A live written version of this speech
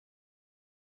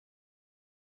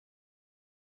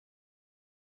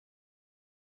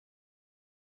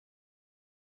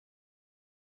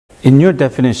In your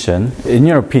definition, in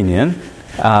your opinion,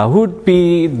 who would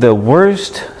be the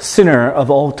worst sinner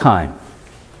of all time?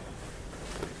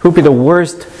 Who would be the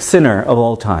worst sinner of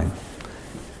all time?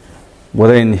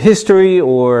 Whether in history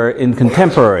or in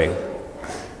contemporary.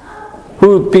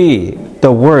 Who would be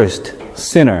the worst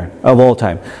sinner of all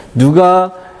time?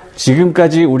 누가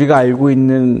지금까지 우리가 알고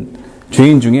있는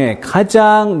죄인 중에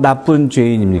가장 나쁜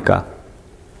죄인입니까?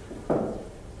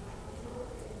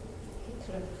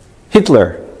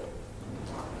 Hitler.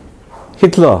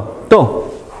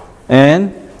 또.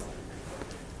 And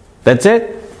that's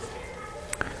it?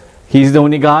 He's the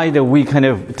only guy that we kind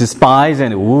of despise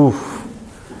and oof.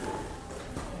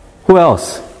 Who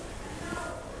else?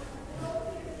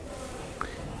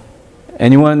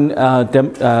 Anyone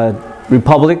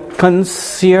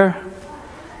Republicans here?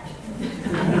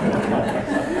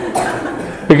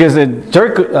 Because at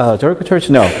Jericho Church,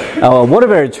 no.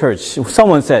 Waterbury Church,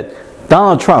 someone said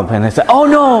Donald Trump, and I said, "Oh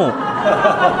no!"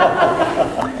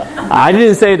 I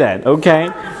didn't say that. Okay,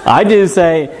 I didn't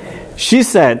say. She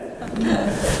said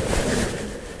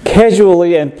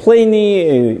casually and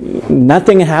plainly,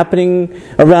 nothing happening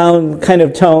around kind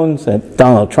of tone, said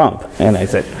Donald Trump, and I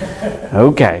said,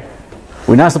 "Okay."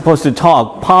 We're not supposed to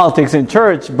talk politics in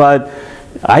church, but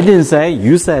I didn't say,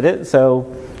 you said it, so,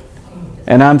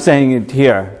 and I'm saying it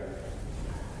here.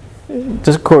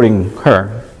 Just quoting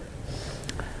her.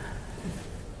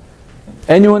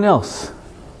 Anyone else?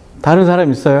 다른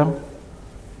사람 있어요?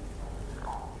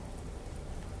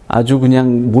 아주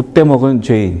그냥 못돼 먹은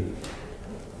죄인.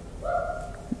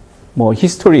 뭐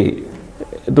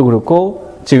히스토리도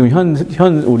그렇고 지금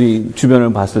현 우리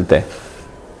주변을 봤을 때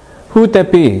who would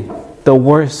that be? The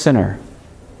worst sinner,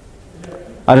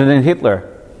 other than Hitler.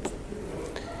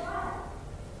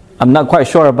 I'm not quite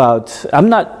sure about, I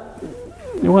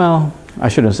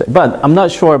shouldn't say, but I'm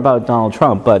not sure about Donald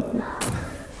Trump, but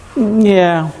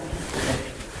yeah,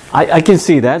 I can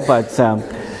see that, but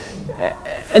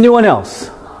anyone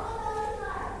else?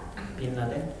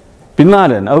 Bin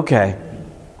Laden, okay.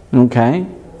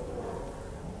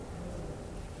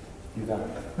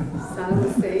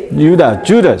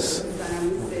 Judas.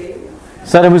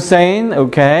 Saddam Hussein,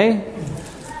 okay.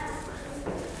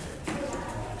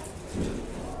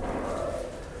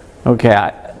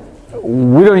 Okay,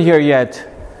 we don't hear yet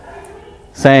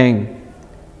saying,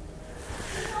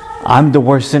 I'm the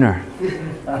worst sinner.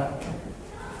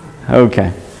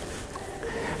 Okay.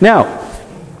 Now,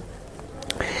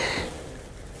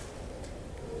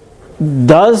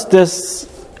 does this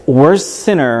worst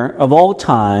sinner of all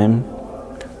time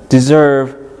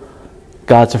deserve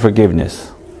God's forgiveness?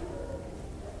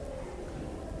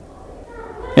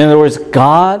 In other words,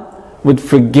 God would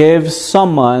forgive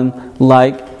someone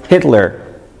like Hitler.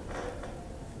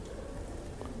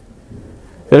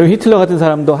 여러분, 히틀러 같은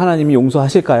사람도 하나님이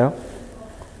용서하실까요?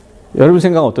 여러분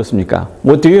생각은 어떻습니까?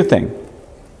 What do you think?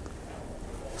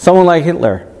 Someone like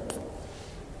Hitler.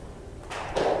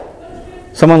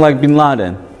 Someone like Bin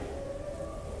Laden.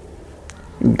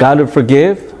 God would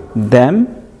forgive them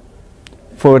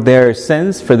for their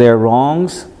sins, for their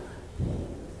wrongs.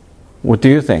 What do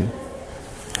you think?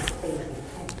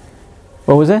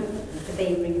 What was it? If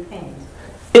they repent.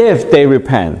 If they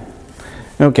repent.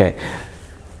 Okay.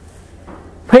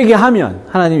 회개하면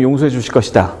하나님 용서해 주실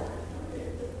것이다.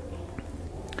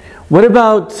 What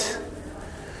about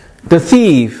the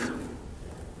thief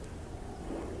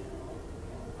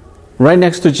right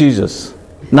next to Jesus?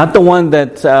 Not the one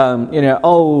that,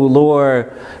 oh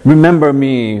Lord, remember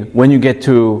me when you get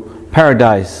to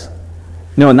paradise.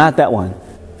 No, not that one.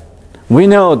 We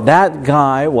know that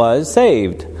guy was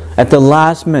saved at the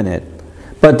last minute.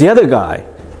 But the other guy,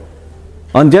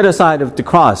 on the other side of the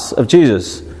cross of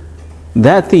Jesus,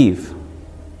 that thief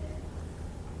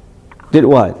did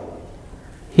what?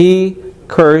 He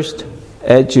cursed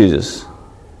at Jesus.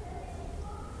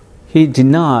 He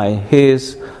denied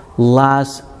his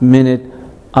last minute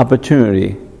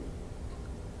opportunity.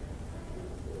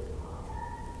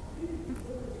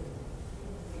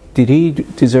 Did he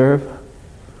deserve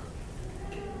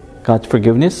God's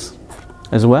forgiveness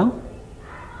as well?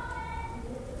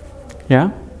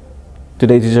 Yeah? Do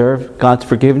they deserve God's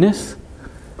forgiveness?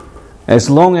 As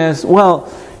long as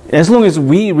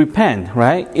we repent,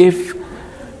 right?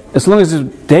 As long as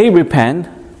they repent,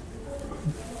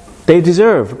 they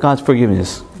deserve God's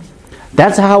forgiveness.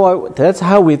 That's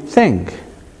how we think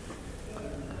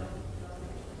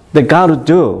that God would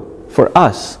do for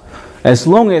us. As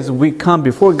long as we come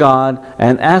before God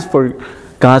and ask for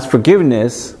God's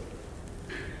forgiveness,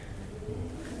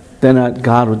 then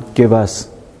God would give us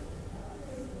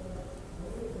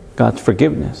God's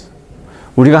forgiveness.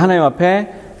 우리가 하나님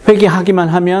앞에 회개하기만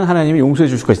하면 하나님이 용서해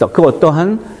주실 것이다. 그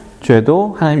어떠한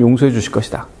죄도 하나님 용서해 주실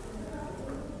것이다.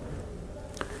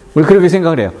 우리 그렇게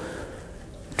생각을 해요.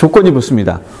 조건이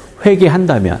붙습니다.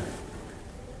 회개한다면.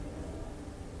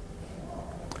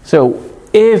 So,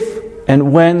 if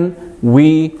and when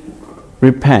we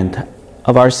repent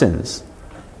of our sins,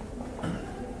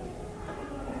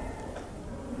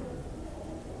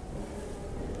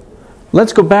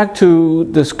 let's go back to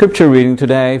the scripture reading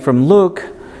today from Luke.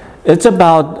 It's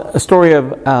about a story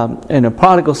of a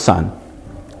prodigal son.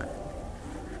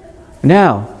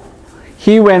 Now,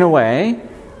 he went away,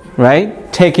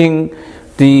 right, taking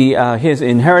his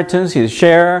inheritance, his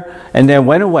share, and then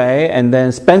went away and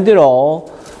then spent it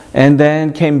all, and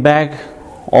then came back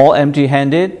all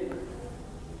empty-handed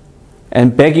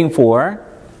and begging for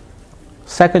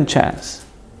second chance.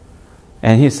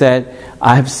 And he said,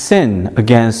 I have sinned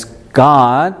against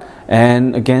God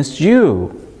and against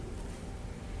you.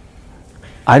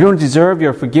 I don't deserve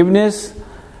your forgiveness,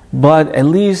 but at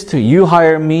least you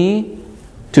hire me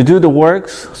to do the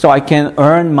works so I can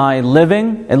earn my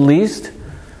living, at least.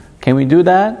 Can we do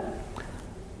that?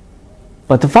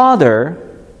 But the father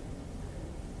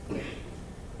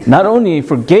not only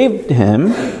forgave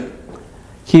him,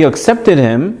 he accepted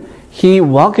him, he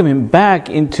welcomed him back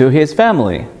into his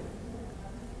family.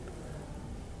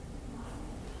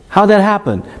 How that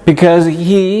happened? Because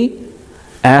he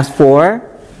asked for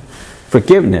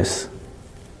forgiveness.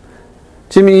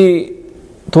 지금 이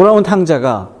돌아온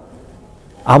탕자가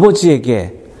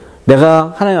아버지에게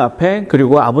내가 하나님 앞에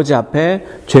그리고 아버지 앞에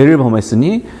죄를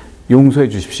범했으니 용서해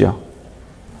주십시오.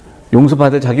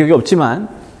 용서받을 자격이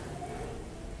없지만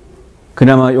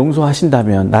그나마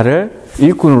용서하신다면 나를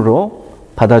일꾼으로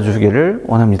받아주기를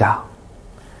원합니다.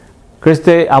 그랬을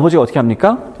때 아버지가 어떻게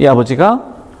합니까? 이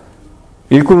아버지가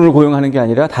일꾼을 고용하는 게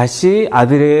아니라 다시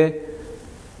아들의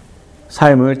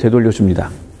삶을 되돌려 줍니다.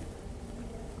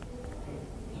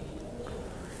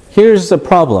 Here's the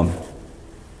problem.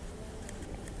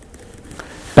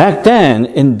 Back then,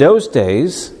 in those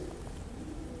days,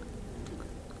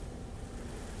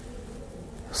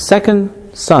 second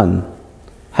son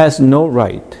has no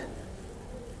right,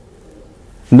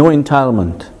 no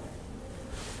entitlement,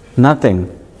 nothing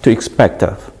to expect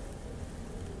of.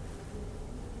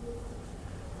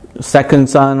 Second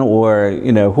son, or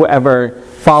whoever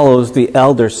follows the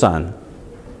elder son,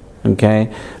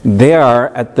 okay, they are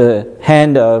at the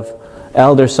hand of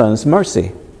elder son's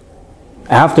mercy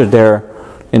after their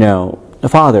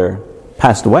father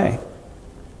passed away.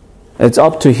 It's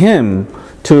up to him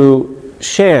to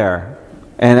share,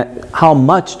 and how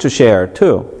much to share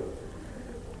too.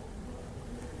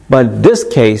 But in this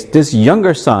case, this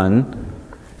younger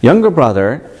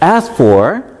brother asked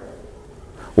for,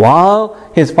 while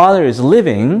his father is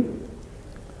living,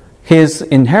 his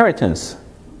inheritance.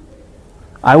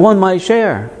 I want my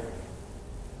share.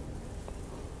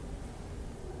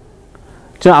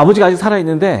 저 아버지가 아직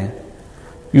살아있는데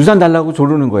유산 달라고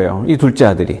조르는 거예요. 이 둘째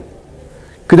아들이.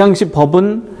 그 당시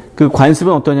법은, 그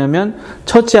관습은 어떠냐면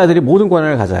첫째 아들이 모든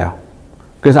권한을 가져요.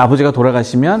 그래서 아버지가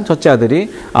돌아가시면 첫째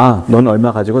아들이 넌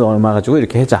얼마 가지고 넌 얼마 가지고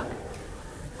이렇게 해자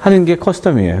하는 게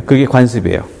커스텀이에요. 그게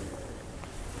관습이에요.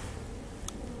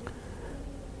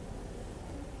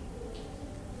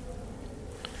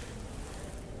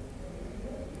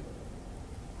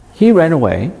 He ran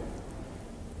away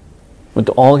with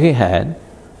all he had.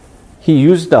 He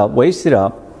used up, wasted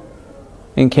up,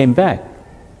 and came back.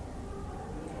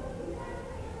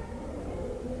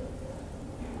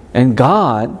 And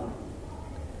God,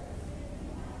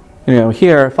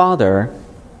 here, Father,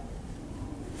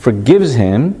 forgives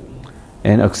him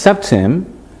and accepts him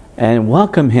and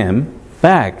welcomes him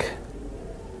back.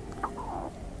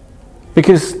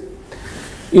 Because,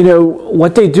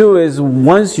 what they do is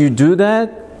once you do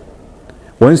that,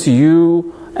 once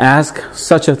you ask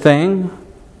such a thing,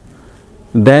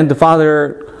 then the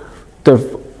father, the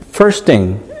first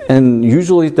thing, and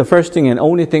usually the first thing and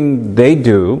only thing they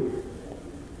do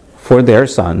for their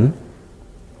son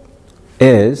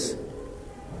is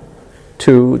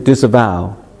to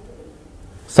disavow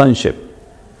sonship,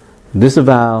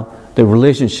 disavow the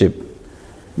relationship.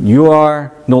 You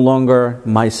are no longer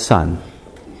my son.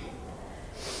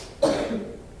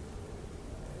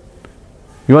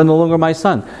 You are no longer my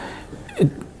son.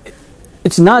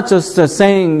 It's not just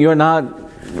saying you're not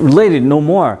related no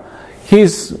more.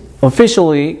 He's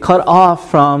officially cut off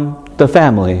from the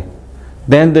family.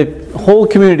 Then the whole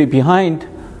community behind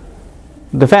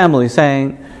the family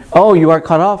saying, you are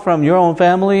cut off from your own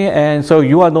family, and so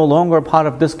you are no longer part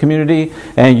of this community,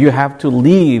 and you have to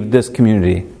leave this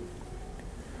community.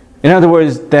 In other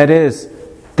words, that is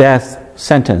death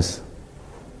sentence.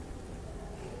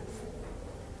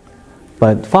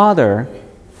 But Father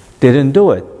didn't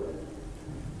do it.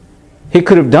 He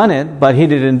could have done it, but he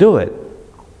didn't do it.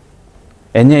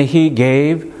 And yet he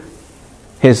gave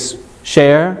his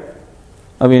share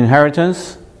of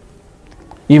inheritance,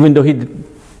 even though he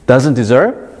doesn't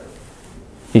deserve,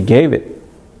 he gave it.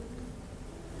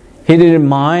 He didn't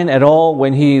mind at all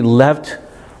when he left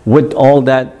with all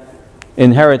that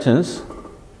inheritance.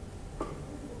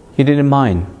 He didn't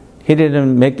mind. He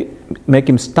didn't make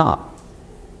him stop.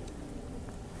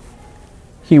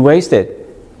 He wasted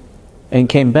and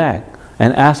came back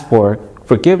and asked for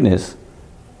forgiveness.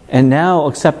 And now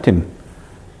accept him.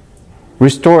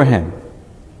 Restore him.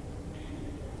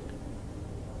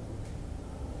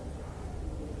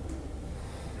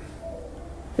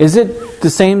 Is it the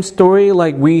same story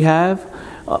like we have?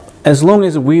 As long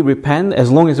as we repent,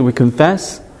 as long as we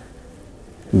confess,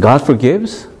 God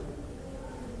forgives?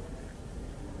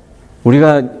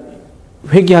 우리가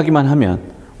회개하기만 하면,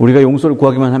 우리가 용서를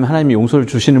구하기만 하면 하나님이 용서를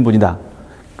주시는 분이다.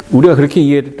 우리가 그렇게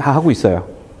이해를 다 하고 있어요.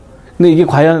 근데 이게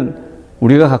과연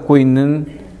우리가 갖고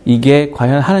있는 이게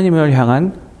과연 하나님을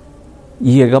향한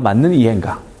이해가 맞는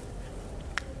이해인가?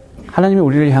 하나님이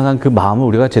우리를 향한 그 마음을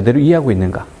우리가 제대로 이해하고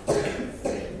있는가?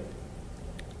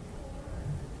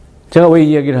 제가 왜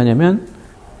이 이야기를 하냐면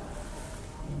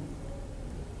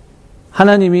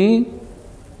하나님이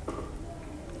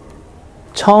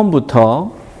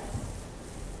처음부터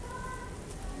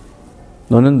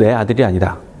너는 내 아들이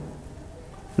아니다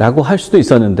라고 할 수도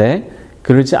있었는데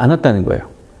그러지 않았다는 거예요.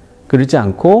 그러지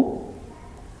않고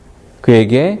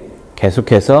그에게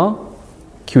계속해서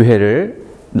기회를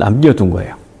남겨둔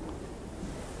거예요.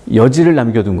 여지를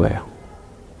남겨둔 거예요.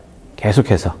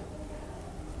 계속해서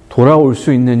돌아올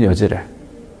수 있는 여지를.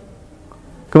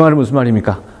 그 말은 무슨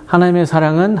말입니까? 하나님의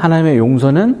사랑은, 하나님의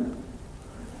용서는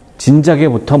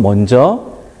진작에부터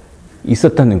먼저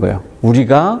있었다는 거예요.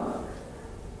 우리가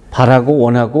바라고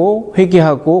원하고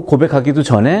회개하고 고백하기도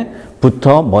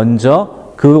전에부터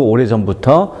먼저 그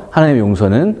오래전부터 하나님의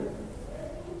용서는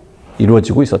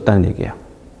이루어지고 있었다는 얘기예요.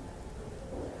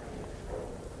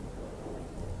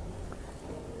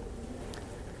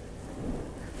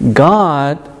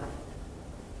 God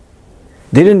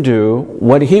didn't do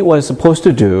what he was supposed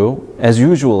to do, as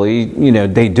usually,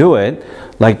 they do it,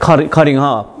 like cutting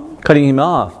him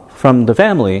off from the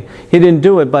family. He didn't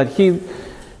do it, but he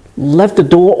left the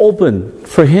door open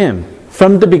for him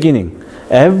from the beginning.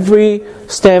 Every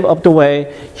step of the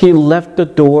way, he left the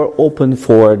door open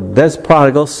for this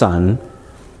prodigal son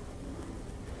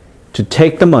to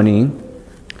take the money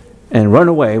and run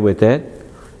away with it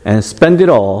and spend it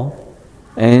all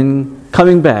and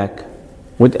coming back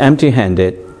with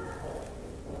empty-handed.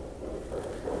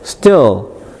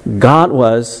 Still, God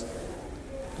was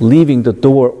leaving the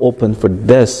door open for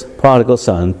this prodigal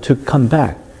son to come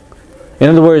back. In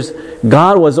other words,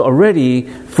 God was already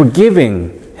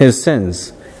forgiving his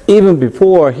sins even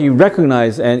before he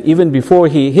recognized and even before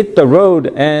he hit the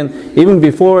road and even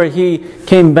before he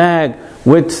came back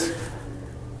with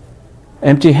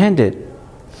empty-handed.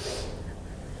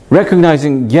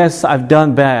 Recognizing, yes, I've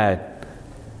done bad.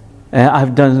 And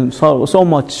I've done so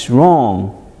much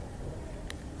wrong.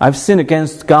 I've sinned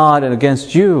against God and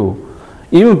against you.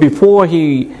 Even before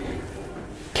he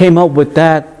came up with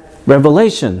that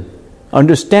revelation,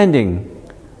 understanding,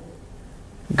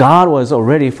 God was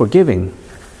already forgiving.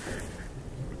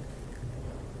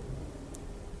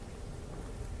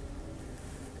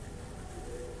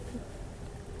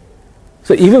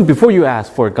 So even before you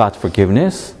ask for God's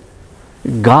forgiveness,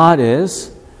 God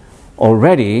is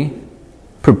already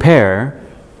prepared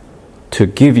to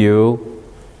give you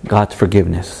God's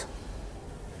forgiveness.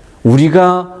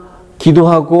 우리가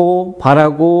기도하고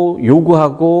바라고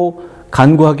요구하고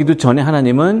간구하기도 전에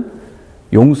하나님은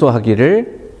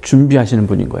용서하기를 준비하시는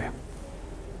분인 거예요.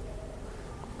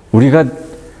 우리가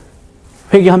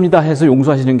회개합니다 해서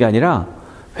용서하시는 게 아니라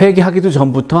회개하기도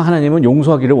전부터 하나님은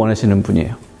용서하기를 원하시는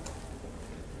분이에요.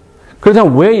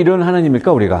 그렇다면 왜 이런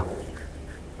하나님일까 우리가?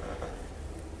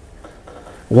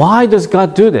 Why does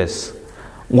God do this?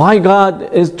 Why God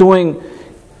is doing,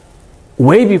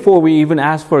 way before we even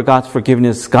ask for God's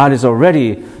forgiveness, God is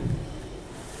already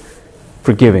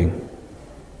forgiving.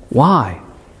 Why?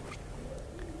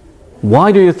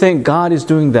 Why do you think God is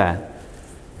doing that?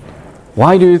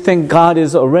 Why do you think God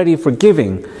is already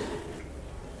forgiving?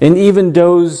 And even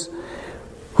those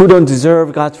who don't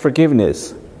deserve God's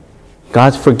forgiveness,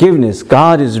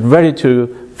 God is ready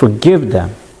to forgive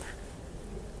them.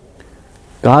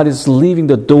 God is leaving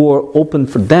the door open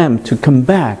for them to come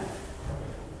back.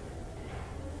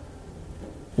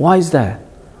 Why is that?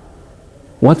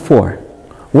 What for?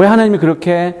 왜 하나님이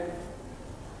그렇게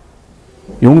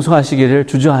용서하시기를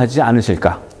주저하지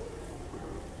않으실까?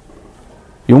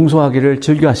 용서하기를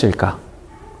즐겨하실까?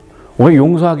 왜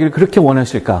용서하기를 그렇게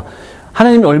원하실까?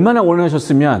 하나님이 얼마나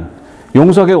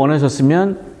용서하기를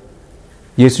원하셨으면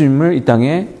예수님을 이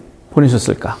땅에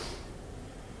보내셨을까?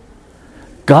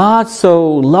 God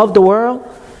so loved the world.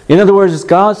 In other words,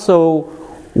 God so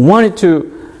wanted to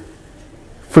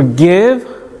forgive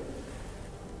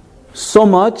so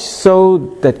much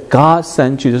so that God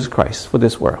sent Jesus Christ for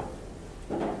this world.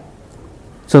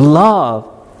 So love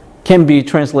can be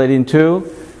translated into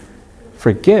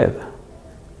forgive.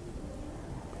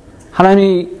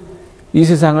 하나님이 이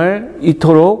세상을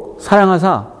이토록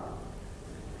사랑하사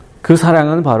그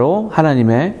사랑은 바로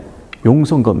하나님의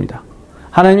용서인 겁니다.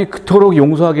 하나님이 그토록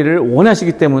용서하기를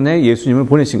원하시기 때문에 예수님을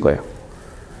보내신 거예요.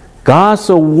 God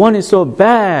so wanted so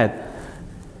bad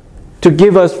to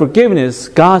give us forgiveness,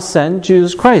 God sent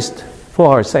Jesus Christ for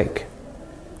our sake.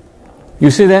 You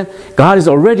see that? God is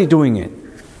already doing it.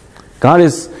 God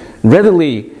is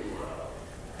readily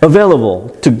available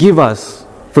to give us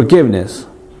forgiveness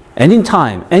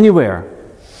anytime, anywhere.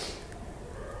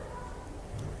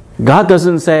 God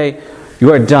doesn't say,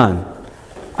 you are done.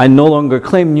 I no longer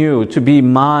claim you to be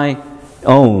my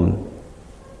own.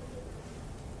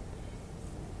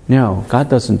 No, God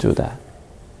doesn't do that.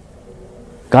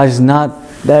 God is not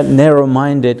that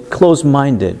narrow-minded,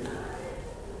 close-minded.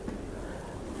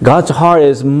 God's heart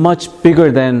is much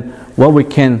bigger than what we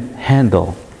can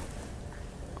handle.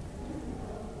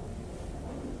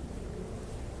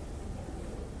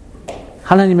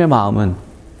 하나님의 마음은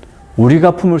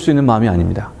우리가 품을 수 있는 마음이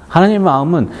아닙니다. 하나님의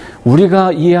마음은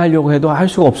우리가 이해하려고 해도 할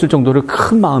수가 없을 정도로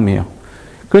큰 마음이에요.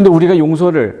 그런데 우리가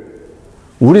용서를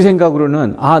우리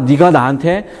생각으로는 네가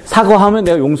나한테 사과하면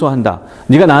내가 용서한다.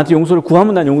 네가 나한테 용서를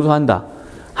구하면 난 용서한다.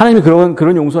 하나님이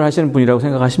그런 용서를 하시는 분이라고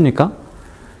생각하십니까?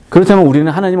 그렇다면 우리는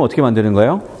하나님을 어떻게 만드는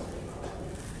거예요?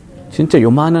 진짜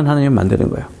요만한 하나님을 만드는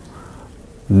거예요.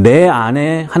 내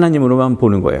안에 하나님으로만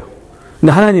보는 거예요.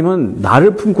 근데 하나님은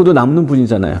나를 품고도 남는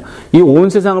분이잖아요. 이 온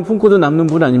세상을 품고도 남는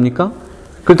분 아닙니까?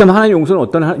 그렇다면 하나님 용서는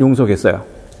어떤 용서겠어요?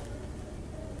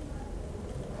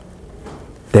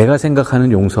 내가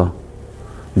생각하는 용서,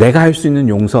 내가 할 수 있는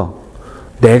용서,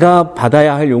 내가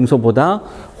받아야 할 용서보다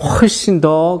훨씬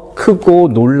더 크고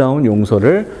놀라운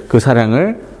용서를, 그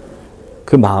사랑을,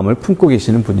 그 마음을 품고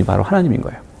계시는 분이 바로 하나님인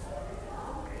거예요.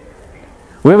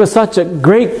 We have such a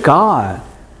great God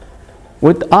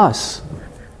with us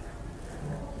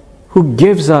who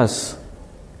gives us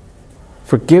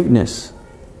forgiveness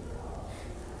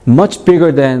much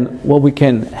bigger than what we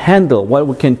can handle, what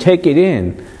we can take it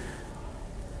in.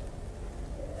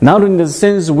 Not only the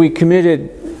sins we committed,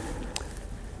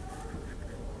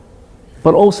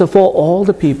 but also for all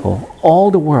the people,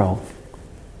 all the world.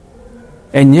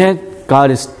 And yet, God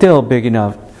is still big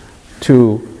enough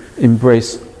to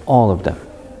embrace all of them.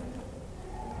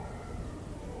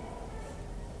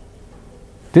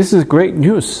 This is great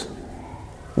news.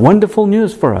 Wonderful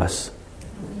news for us.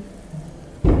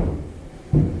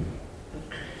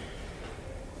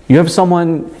 You have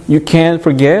someone you can't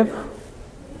forgive?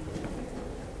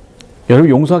 여러분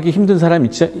용서하기 힘든 사람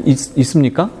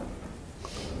있습니까?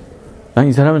 난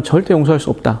이 사람은 절대 용서할 수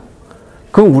없다.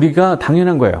 그건 우리가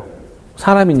당연한 거예요.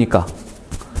 사람이니까.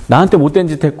 나한테 못된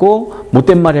짓 했고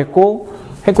못된 말 했고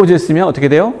해코지했으면 어떻게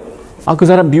돼요? 그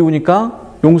사람 미우니까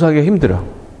용서하기가 힘들어.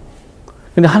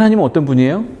 근데 하나님은 어떤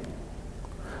분이에요?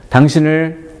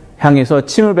 당신을 향해서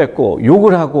침을 뱉고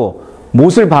욕을 하고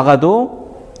못을 박아도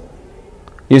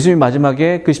예수님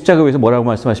마지막에 그 십자가 위에서 뭐라고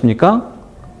말씀하십니까?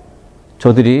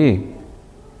 저들이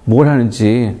뭘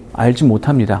하는지 알지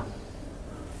못합니다.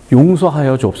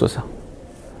 용서하여 주옵소서.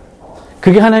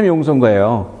 그게 하나님의 용서인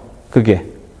거예요.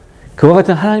 그와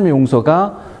같은 하나님의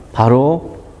용서가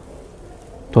바로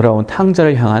돌아온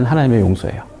탕자를 향한 하나님의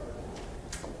용서예요.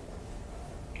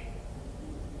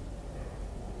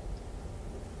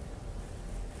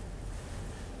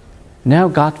 Now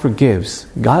God forgives,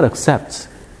 God accepts,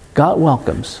 God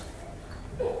welcomes.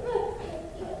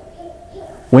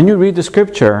 When you read the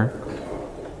scripture,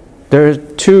 there are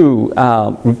two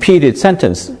repeated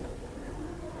sentences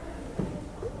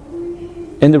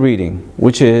in the reading,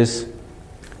 which is,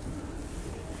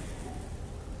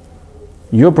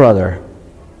 your brother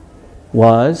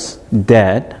was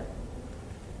dead,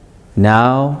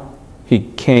 now he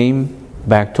came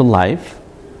back to life.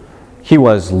 He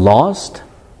was lost,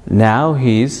 now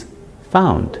he's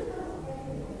found.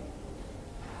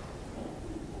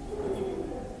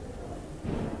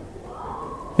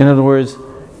 In other words,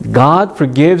 God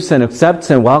forgives and accepts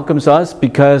and welcomes us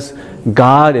because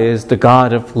God is the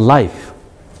God of life.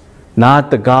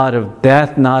 Not the God of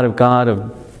death, not a God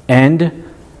of end.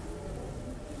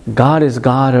 God is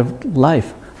God of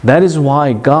life. That is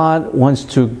why God wants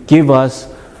to give us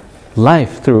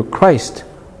life through Christ.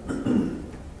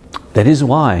 That is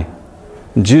why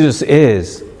Jesus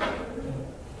is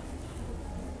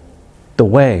the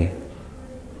way,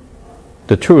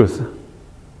 the truth,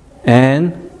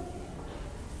 and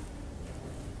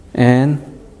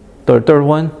the third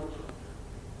one,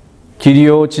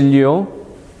 길이요 진리요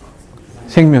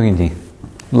생명이니,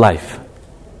 life.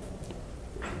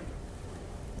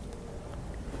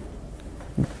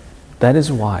 That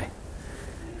is why.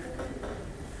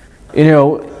 You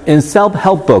know, in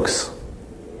self-help books,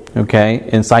 okay,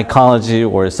 in psychology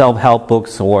or self-help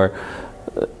books or,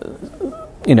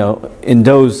 you know, in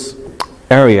those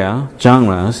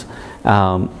genres,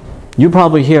 you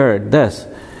probably hear this: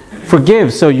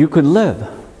 forgive so you could live.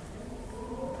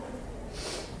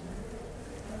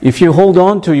 If you hold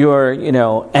on to your, you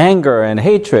know, anger and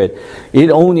hatred, it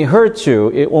only hurts you,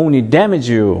 it only damages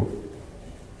you.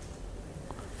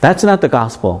 That's not the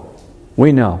gospel.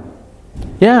 We know.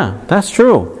 Yeah, that's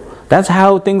true. That's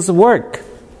how things work.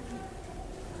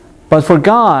 But for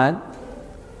God,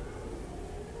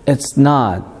 it's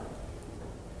not.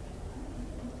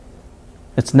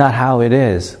 It's not how it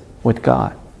is with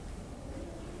God.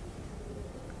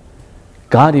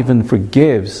 God even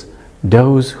forgives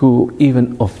those who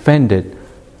even offended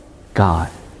God.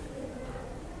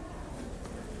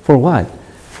 For what?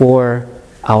 For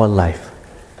our life.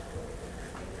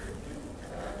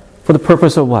 For the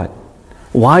purpose of what?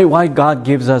 Why God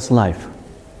gives us life?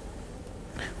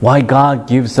 Why God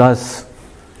gives us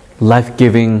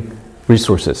life-giving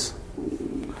resources?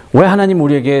 왜 하나님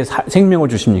우리에게 생명을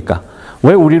주십니까?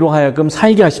 왜 우리로 하여금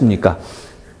살게 하십니까?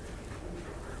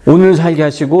 오늘 살게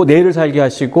하시고 내일을 살게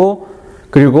하시고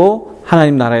그리고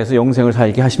하나님 나라에서 영생을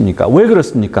살게 하십니까? 왜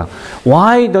그렇습니까?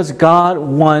 Why does God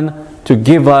want to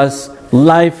give us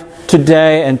life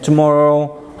today and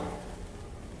tomorrow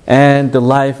and the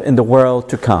life in the world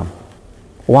to come?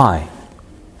 Why?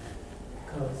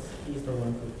 Because He's the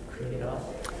one who created us.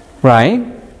 Right?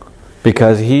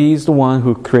 Because He's the one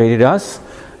who created us,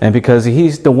 and because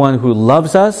He's the one who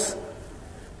loves us.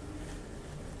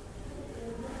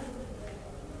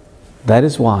 That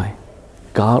is why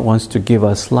God wants to give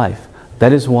us life.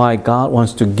 That is why God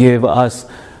wants to give us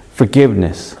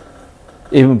forgiveness,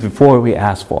 even before we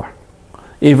ask for.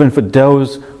 Even for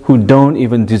those who don't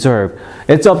even deserve.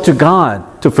 It's up to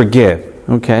God to forgive.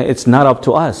 Okay, it's not up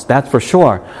to us, that's for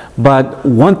sure. But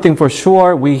one thing for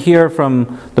sure we hear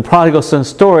from the prodigal son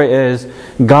story is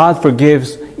God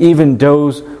forgives even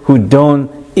those who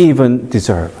don't even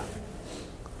deserve.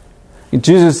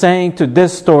 Jesus is saying to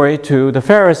this story to the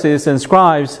Pharisees and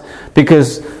scribes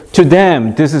because to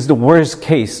them this is the worst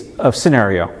case of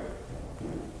scenario.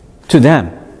 To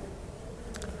them.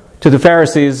 To the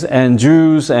Pharisees and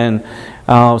Jews and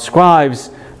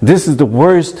scribes, this is the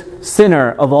worst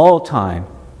sinner of all time.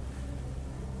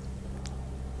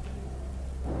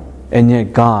 And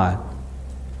yet God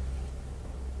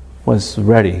was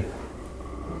ready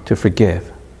to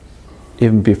forgive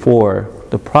even before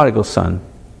the prodigal son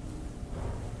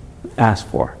asked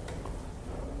for.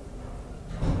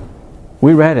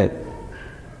 We read it.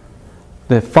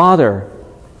 The father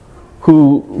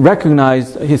who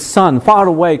recognized his son far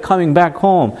away coming back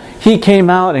home, he came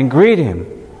out and greeted him.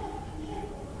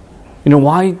 You know,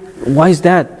 why is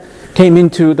that came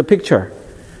into the picture?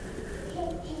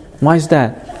 Why is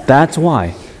that? That's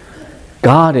why.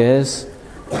 God is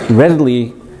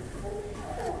readily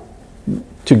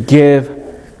to give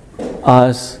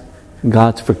us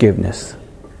God's forgiveness.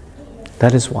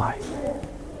 That is why.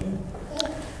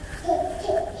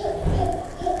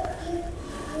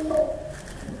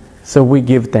 So we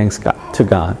give thanks to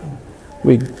God.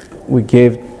 We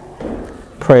give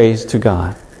praise to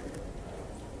God.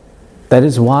 That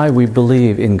is why we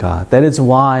believe in God. That is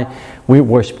why we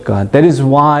worship God. That is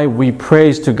why we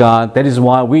praise to God. That is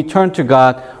why we turn to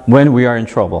God when we are in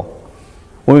trouble.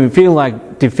 When we feel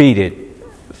like defeated,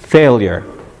 failure,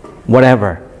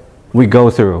 whatever we go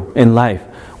through in life,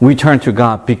 we turn to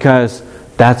God because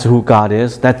that's who God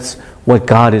is. That's what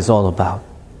God is all about.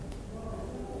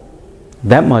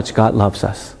 That much God loves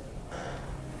us.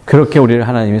 그렇게 우리를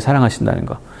하나님이 사랑하신다는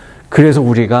거. 그래서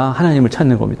우리가 하나님을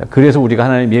찾는 겁니다. 그래서 우리가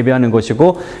하나님 예배하는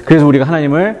것이고, 그래서 우리가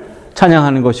하나님을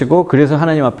찬양하는 것이고, 그래서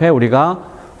하나님 앞에 우리가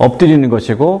엎드리는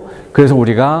것이고, 그래서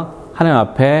우리가 하나님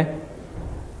앞에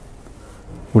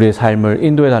우리의 삶을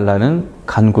인도해 달라는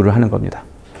간구를 하는 겁니다.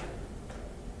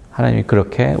 하나님이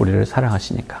그렇게 우리를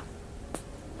사랑하시니까.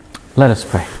 Let us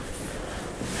pray.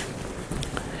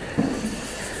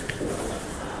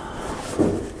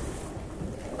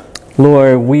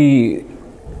 Lord, we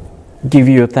give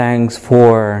you thanks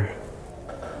for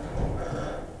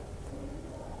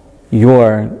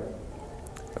your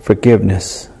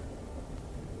forgiveness.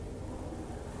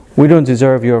 we don't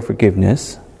deserve your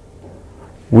forgiveness.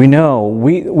 We know,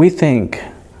 we think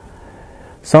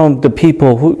some of the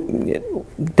people who,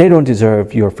 they don't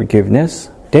deserve your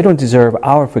forgiveness. They don't deserve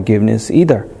our forgiveness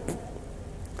either.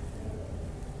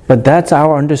 But that's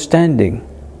our understanding.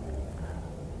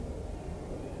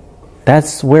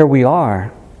 That's where we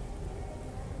are.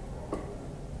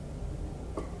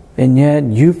 And yet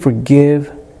you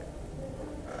forgive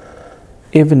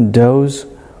even those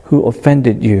who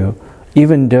offended you,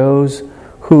 even those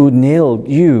who nailed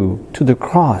you to the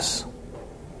cross,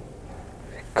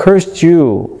 cursed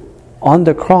you on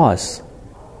the cross.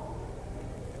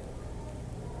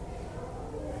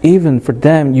 Even for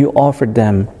them, you offered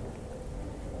them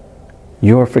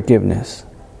your forgiveness.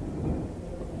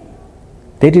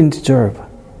 They didn't deserve,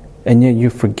 and yet you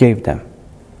forgave them.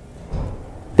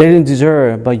 They didn't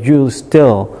deserve, but you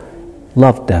still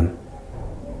loved them.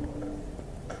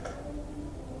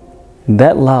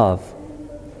 That love,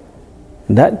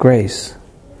 that grace,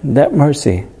 that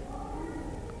mercy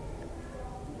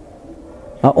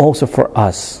are also for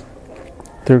us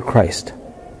through Christ.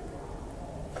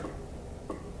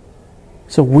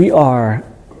 So we are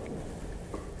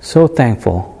so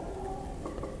thankful.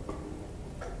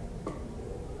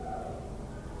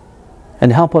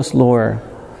 And help us, Lord,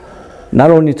 not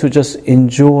only to just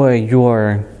enjoy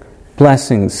your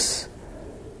blessings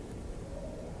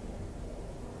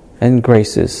and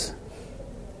graces.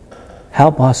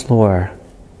 Help us, Lord,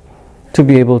 to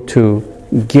be able to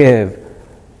give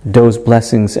those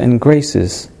blessings and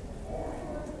graces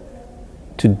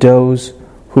to those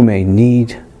who may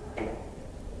need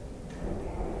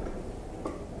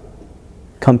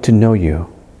come to know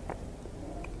you.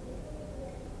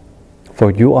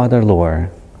 For you are the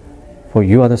Lord, for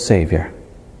you are the Savior.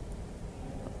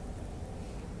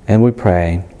 And we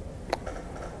pray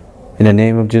in the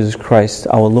name of Jesus Christ,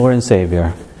 our Lord and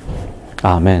Savior.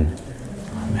 Amen.